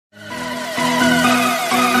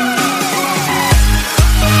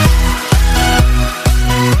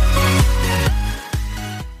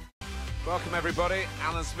everybody.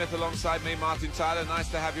 Alan Smith alongside me, Martin Tyler. Nice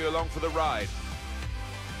to have you along for the ride.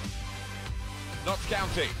 Notts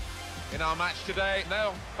County in our match today.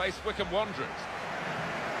 They'll face Wycombe Wanderers.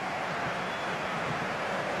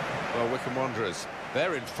 Well, Wycombe Wanderers,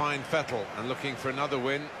 they're in fine fettle and looking for another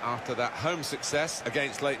win after that home success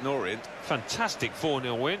against Leyton Orient. Fantastic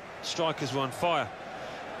 4-0 win. Strikers were on fire.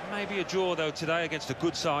 Maybe a draw, though, today against a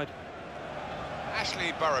good side.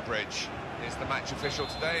 Ashley Boroughbridge is the match official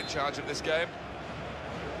today in charge of this game.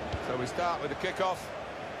 So we start with the kick-off,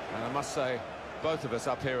 and I must say, both of us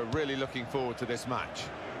up here are really looking forward to this match.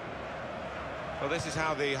 Well, this is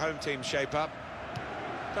how the home teams shape up.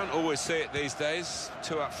 Don't always see it these days.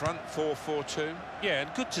 Two up front, 4-4-2. Yeah,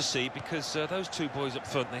 and good to see, because those two boys up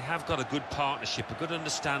front, they have got a good partnership, a good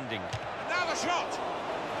understanding. And now the shot!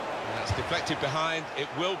 And that's deflected behind. It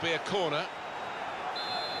will be a corner.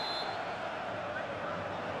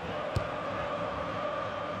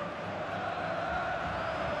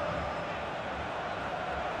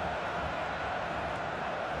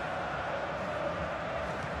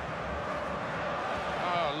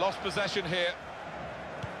 Lost possession here.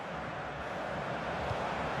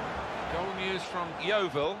 Goal news from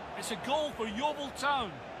Yeovil. It's a goal for Yeovil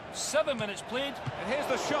Town. 7 minutes played. And here's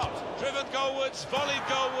the shot. Driven goalwards, volleyed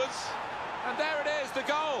goalwards. And there it is, the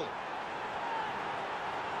goal.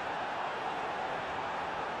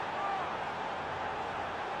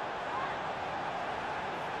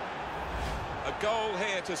 A goal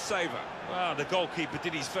here to savour. Well, the goalkeeper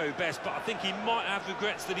did his very best, but I think he might have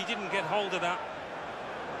regrets that he didn't get hold of that.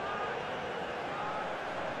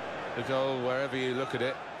 The goal, wherever you look at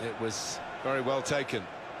it, it was very well taken.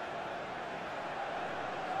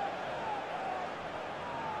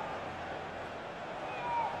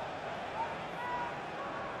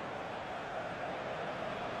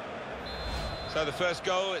 So the first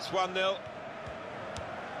goal, it's 1-0.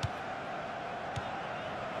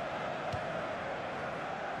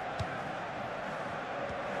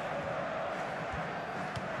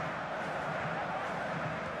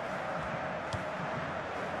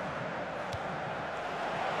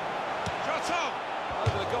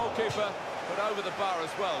 Over the goalkeeper, but over the bar as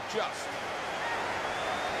well, just.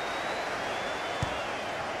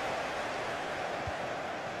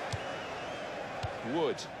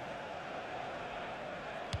 Wood.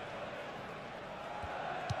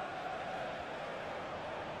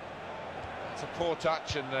 It's a poor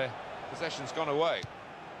touch and the possession's gone away.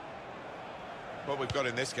 What we've got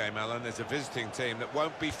in this game, Alan, is a visiting team that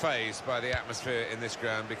won't be fazed by the atmosphere in this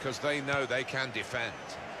ground because they know they can defend.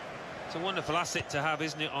 It's a wonderful asset to have,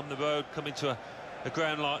 isn't it, on the road, coming to a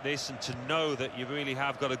ground like this, and to know that you really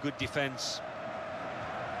have got a good defence.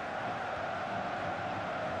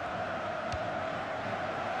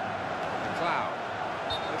 Cloud,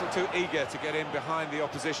 a little too eager to get in behind the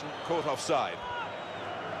opposition, caught offside.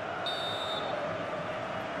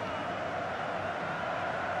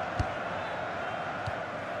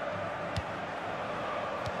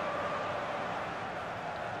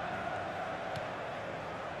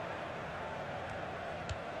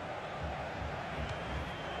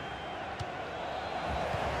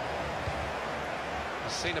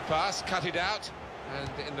 Seen a pass, cut it out,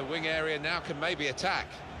 and in the wing area now can maybe attack.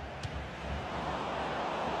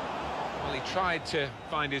 Well, he tried to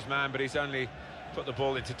find his man, but he's only put the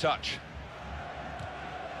ball into touch.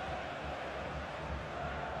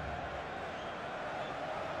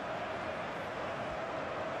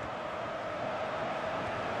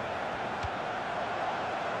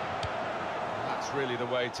 That's really the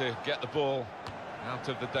way to get the ball out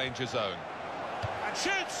of the danger zone. And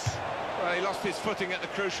shoots! Well, he lost his footing at the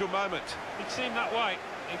crucial moment. It seemed that way.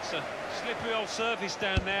 It's a slippery old surface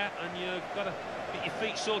down there, and you've got to get your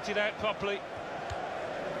feet sorted out properly.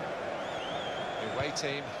 The away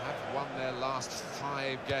team have won their last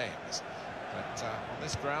 5 games. But on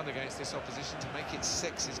this ground against this opposition, to make it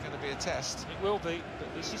 6 is going to be a test. It will be,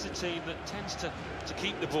 but this is a team that tends to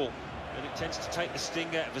keep the ball, and it tends to take the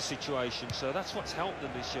sting out of a situation, so that's what's helped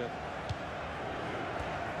them this year.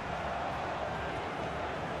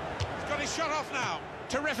 Got his shot off now.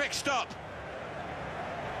 Terrific stop.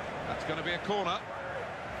 That's going to be a corner.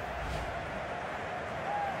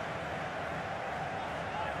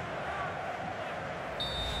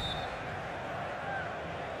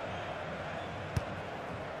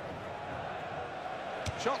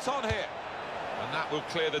 Shots on here. And that will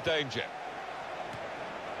clear the danger.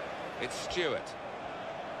 It's Stewart.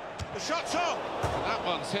 The shot's on. And that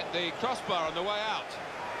one's hit the crossbar on the way out.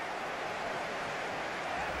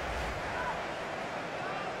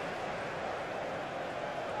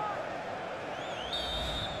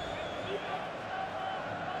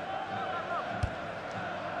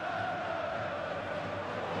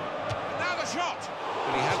 shot!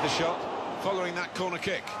 But he had the shot following that corner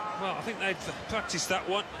kick. Well, I think they've practiced that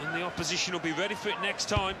one, and the opposition will be ready for it next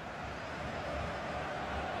time.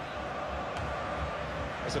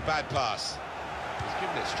 It's a bad pass. He's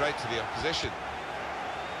given it straight to the opposition.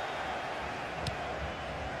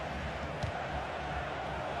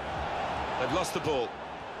 They've lost the ball.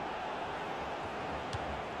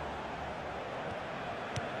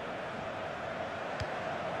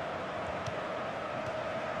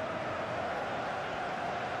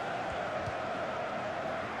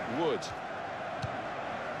 Wood.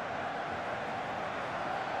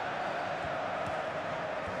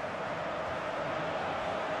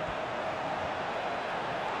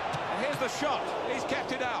 And here's the shot. He's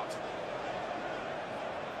kept it out.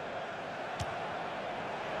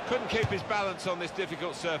 Couldn't keep his balance on this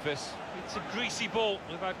difficult surface. It's a greasy ball.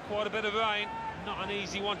 We've had quite a bit of rain. Not an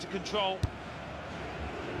easy one to control.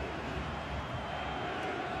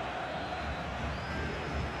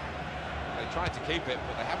 They tried to keep it,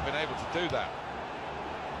 but they haven't been able to do that.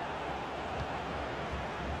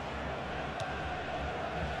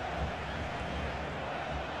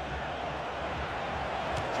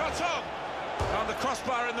 Shot on! Found the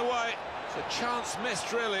crossbar in the way. It's a chance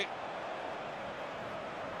missed, really.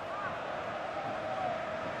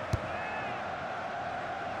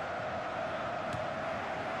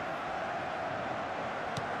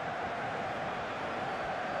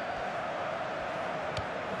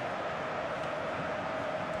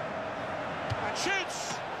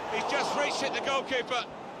 Shoots! He's just reached it, the goalkeeper.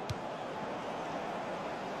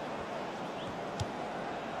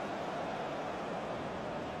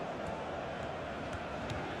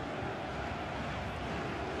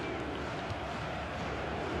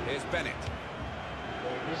 Here's Bennett.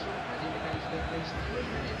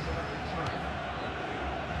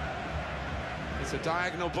 It's a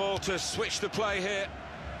diagonal ball to switch the play here.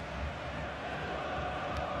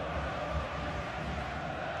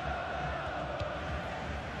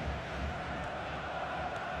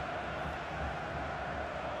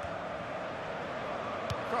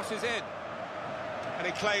 Crosses in, and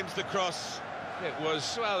he claims the cross. It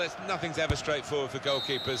was, well, nothing's ever straightforward for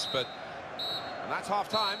goalkeepers, but and that's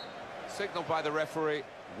half-time, signalled by the referee.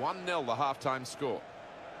 1-0 the half-time score.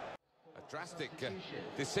 A drastic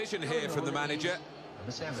decision here from the manager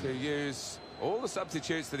to use all the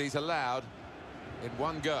substitutes that he's allowed in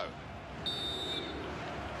one go.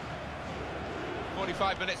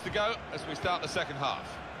 45 minutes to go as we start the second half.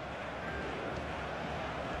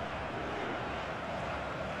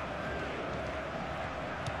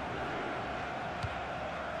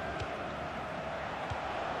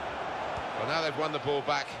 Well, now they've won the ball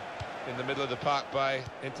back in the middle of the park by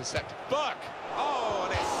intercepting Burke. Oh,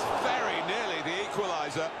 and it's very nearly the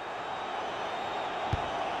equaliser.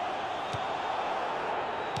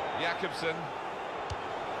 Jakobsen.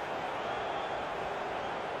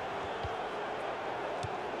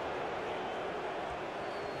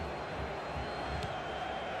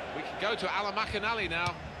 We can go to Alan McInally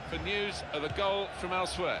now for news of a goal from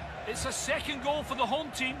elsewhere. It's a second goal for the home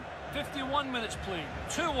team. 51 minutes played.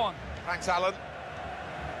 2-1. Thanks, Alan.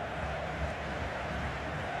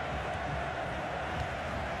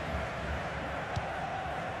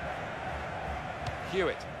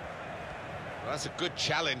 Hewitt. Well, that's a good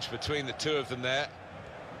challenge between the two of them there.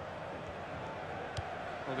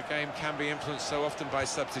 Well, the game can be influenced so often by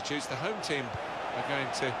substitutes. The home team are going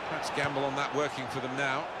to perhaps gamble on that working for them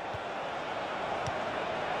now.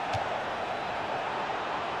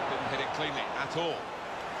 Didn't hit it cleanly at all.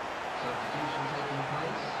 Substitution taking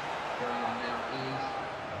place. Going on now is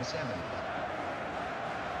number 7.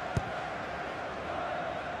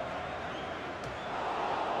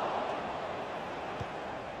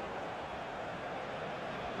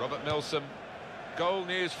 Robert Milsom. Goal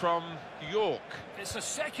news from York. It's a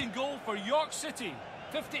second goal for York City.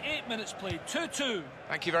 58 minutes played. 2-2.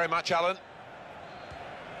 Thank you very much, Alan.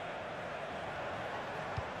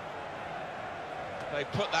 They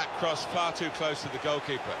put that cross far too close to the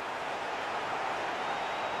goalkeeper.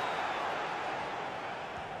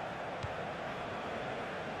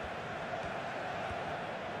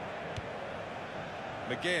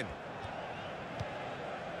 McGinn.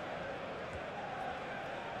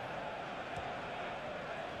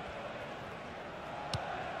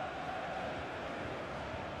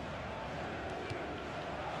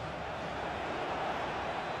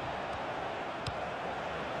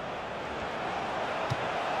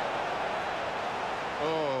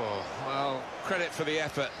 Oh, well, credit for the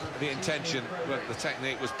effort, the intention, but the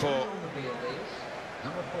technique was poor.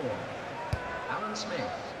 Number 4, Alan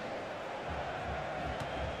Smith.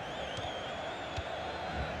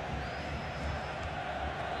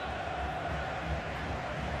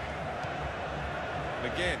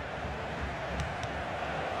 McGinn.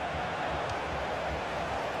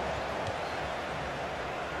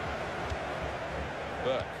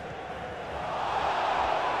 Burke.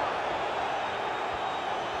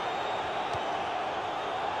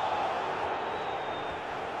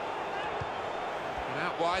 And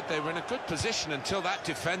out wide, they were in a good position until that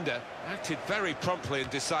defender acted very promptly and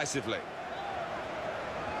decisively.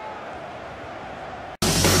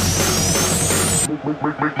 Make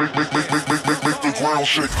the ground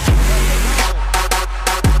shake.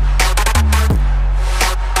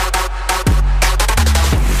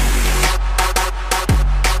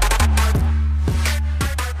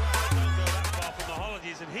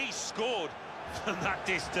 And he scored from that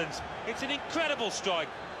distance. It's an incredible strike.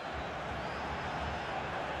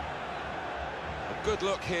 A good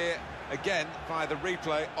look here again by the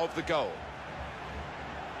replay of the goal.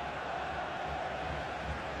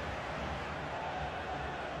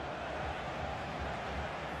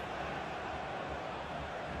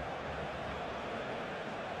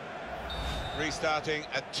 Restarting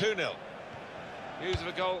at 2-0. News of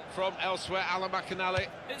a goal from elsewhere, Alan McInally.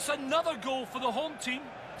 It's another goal for the home team.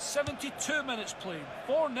 72 minutes played,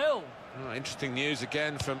 4-0. Oh, interesting news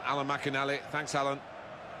again from Alan McInally. Thanks, Alan.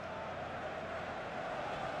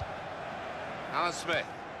 Alan Smith.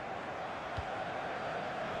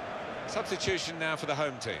 Substitution now for the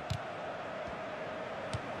home team.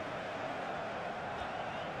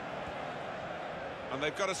 And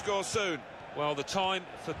they've got to score soon. Well, the time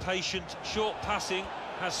for patient, short passing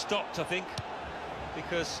has stopped, I think,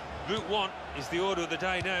 because route one is the order of the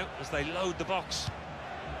day now as they load the box.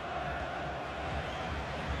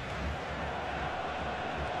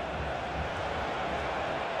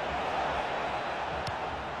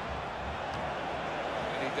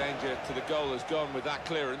 Any danger to the goal has gone with that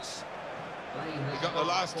clearance. He got the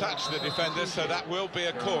last touch, the defender, so that will be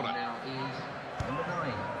a corner. Now is number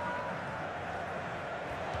 9.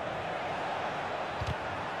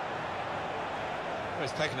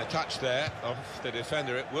 He's taken a touch there off the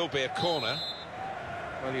defender. It will be a corner.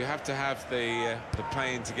 Well, you have to have the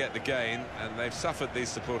pain to get the gain, and they've suffered, these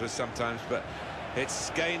supporters, sometimes, but it's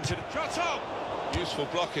gain to the shot on. Useful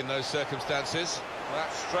block in those circumstances. Well,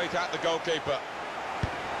 that's straight at the goalkeeper.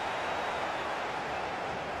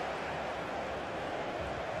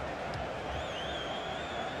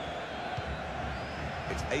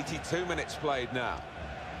 It's 82 minutes played now.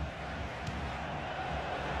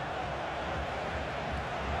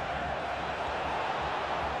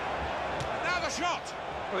 Shot.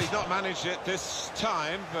 Well, he's not managed it this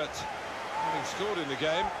time, but having scored in the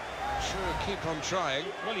game, I'm sure he'll keep on trying.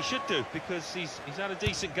 Well, he should do, because he's had a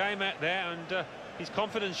decent game out there, and his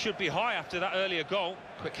confidence should be high after that earlier goal.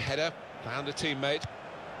 Quick header, found a teammate.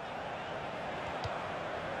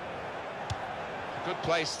 A good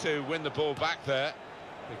place to win the ball back there,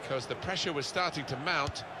 because the pressure was starting to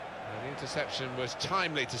mount, and the interception was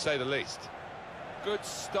timely, to say the least. Good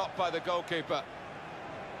stop by the goalkeeper.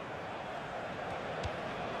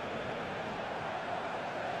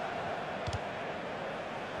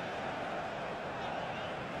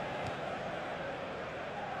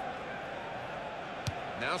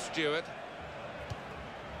 Now Stewart.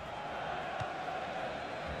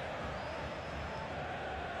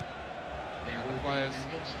 The players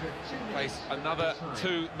face another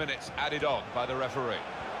 2 minutes added on by the referee.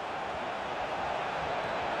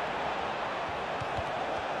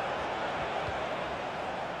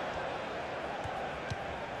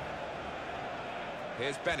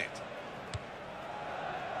 Here's Bennett.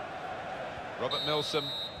 Robert Milsom.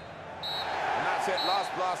 And that's it,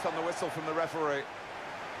 last blast on the whistle from the referee.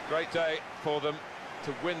 Great day for them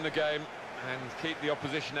to win the game and keep the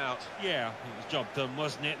opposition out. Yeah, it was job done,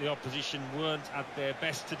 wasn't it? The opposition weren't at their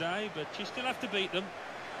best today, but you still have to beat them.